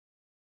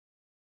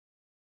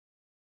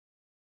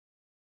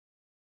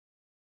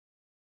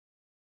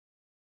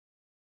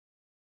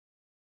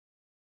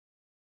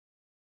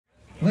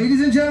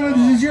Ladies and gentlemen,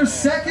 this is your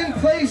second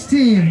place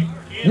team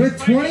with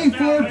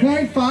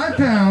 24.5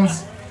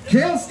 pounds.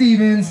 Kale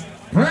Stevens,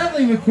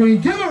 Bradley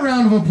McQueen. Give a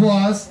round of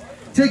applause.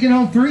 Taking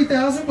home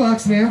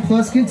 $3,000, man,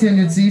 plus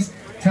contingencies.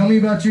 Tell me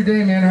about your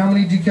day, man. How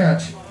many did you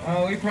catch?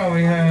 We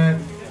probably had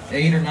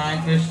 8 or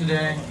 9 fish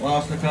today.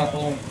 Lost a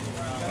couple.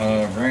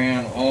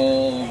 Ran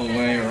all the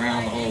way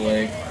around the whole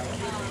lake.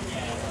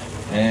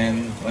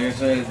 And like I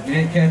said, we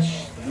didn't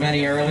catch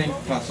many early.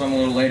 Caught some a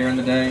little later in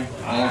the day.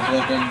 All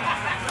flipping.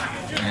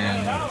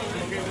 And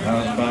that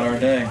was about our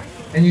day.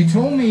 And you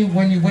told me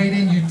when you weighed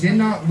in, you did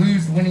not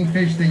lose the winning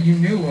fish that you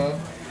knew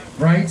of,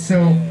 right?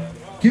 So,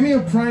 give me a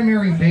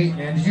primary bait,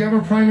 man. Did you have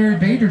a primary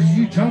bait, or did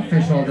you junk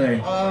fish all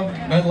day?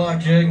 Medlock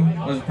jig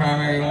was the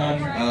primary one.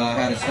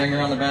 Had a stinger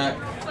on the back,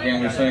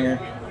 gambler stinger,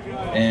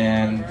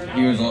 and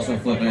he was also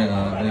flipping his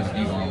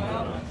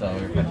D-bomb. So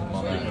we were catching him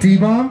on that.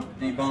 D-bomb?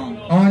 D-bomb.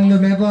 On the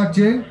Medlock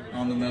jig?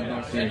 On the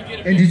Medlock jig.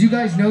 And did you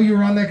guys know you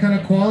were on that kind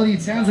of quality?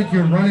 It sounds like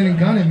you're running and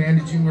gunning, man.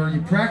 Were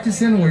you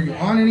practicing? Were you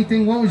on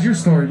anything? What was your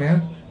story,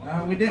 man?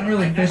 We didn't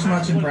really fish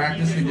much in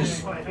practice. We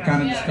just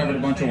kind of discovered a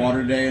bunch of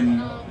water today and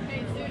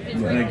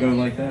let it go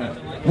like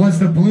that. Was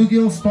the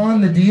bluegill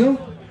spawn the deal?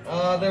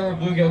 There were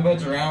bluegill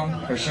beds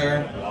around, for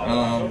sure.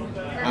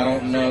 I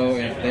don't know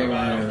if they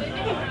were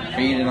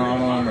feeding on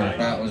them or if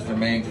that was their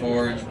main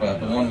forage, but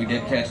the one we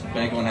did catch, the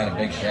big one, had a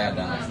big shad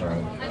down its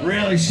throat.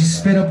 Really? She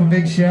spit up a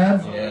big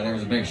shad? Yeah, there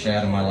was a big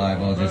shad in my live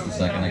well just a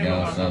second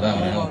ago, so that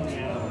would have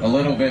helped a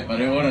little bit,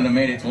 but it wouldn't have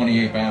made it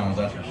 28 pounds,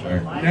 that's for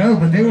sure. No,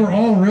 but they were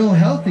all real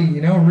healthy,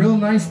 you know, real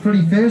nice,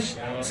 pretty fish.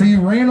 So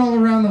you ran all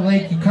around the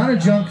lake, you kind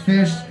of junk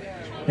fished,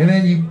 and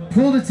then you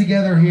pulled it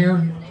together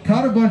here,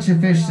 caught a bunch of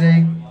fish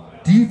today.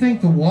 Do you think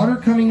the water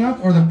coming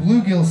up or the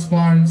bluegill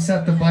spawn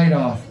set the bite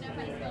off?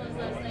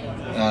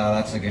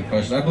 That's a good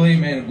question. I believe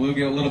made a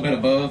bluegill a little bit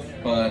of both,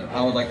 but I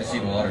would like to see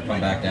the water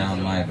come back down,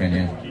 in my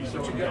opinion.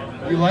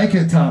 You like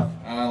it tough?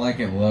 I like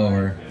it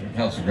lower. It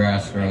helps the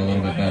grass grow a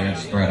little bit better and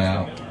spread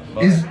out.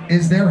 But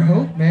is there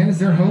hope, man? Is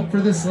there hope for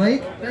this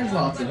lake? There's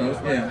lots of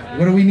hope, yeah.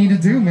 What do we need to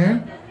do,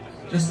 man?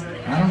 Just,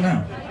 I don't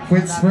know.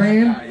 Quit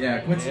spraying? Yeah,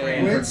 quit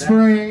spraying. Quit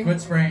spraying.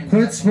 Quit spraying.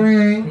 Quit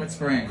spraying. Quit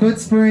spraying. Quit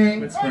spraying.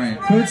 Quit spraying.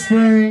 Quit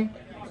spraying.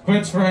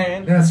 quit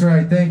spraying. That's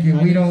right, thank you.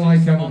 We don't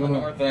like them on the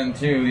north end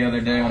too the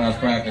other day when I was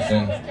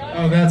practicing.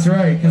 Oh, that's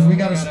right, because we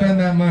got to spend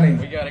that money.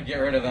 We got to get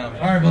rid of them.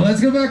 All right, but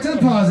let's go back to the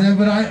positive,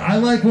 but I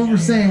like what we're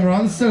saying. We're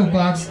on the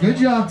soapbox. Good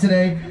job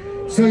today.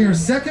 So your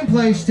second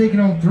place, taking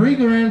home $3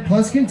 grand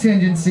plus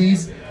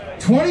contingencies,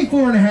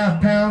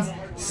 24.5 pounds.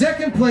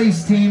 Second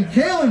place team,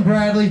 Kale and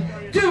Bradley.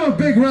 Give them a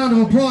big round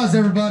of applause,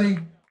 everybody.